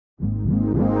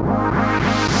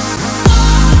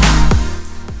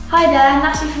Hi there,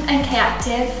 Natalie from NK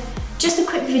Active. Just a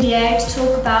quick video to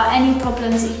talk about any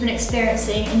problems that you've been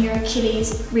experiencing in your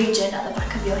Achilles region at the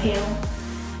back of your heel.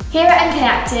 Here at NK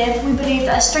Active, we believe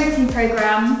that a strengthening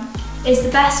programme is the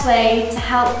best way to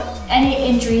help any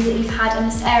injuries that you've had in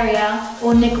this area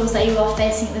or niggles that you are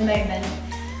facing at the moment.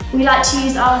 We like to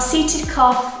use our seated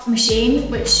calf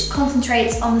machine, which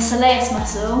concentrates on the soleus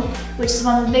muscle, which is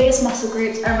one of the biggest muscle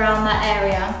groups around that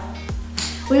area.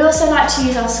 We also like to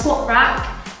use our squat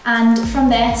rack, and from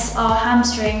this, our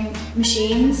hamstring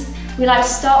machines. We like to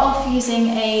start off using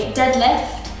a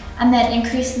deadlift and then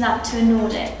increasing that to a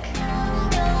Nordic.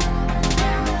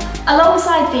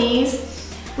 Alongside these,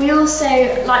 we also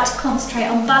like to concentrate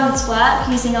on balance work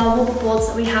using our wobble boards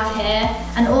that we have here,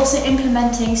 and also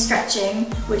implementing stretching,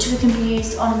 which can be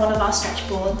used on one of our stretch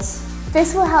boards.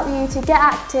 This will help you to get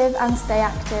active and stay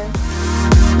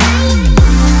active.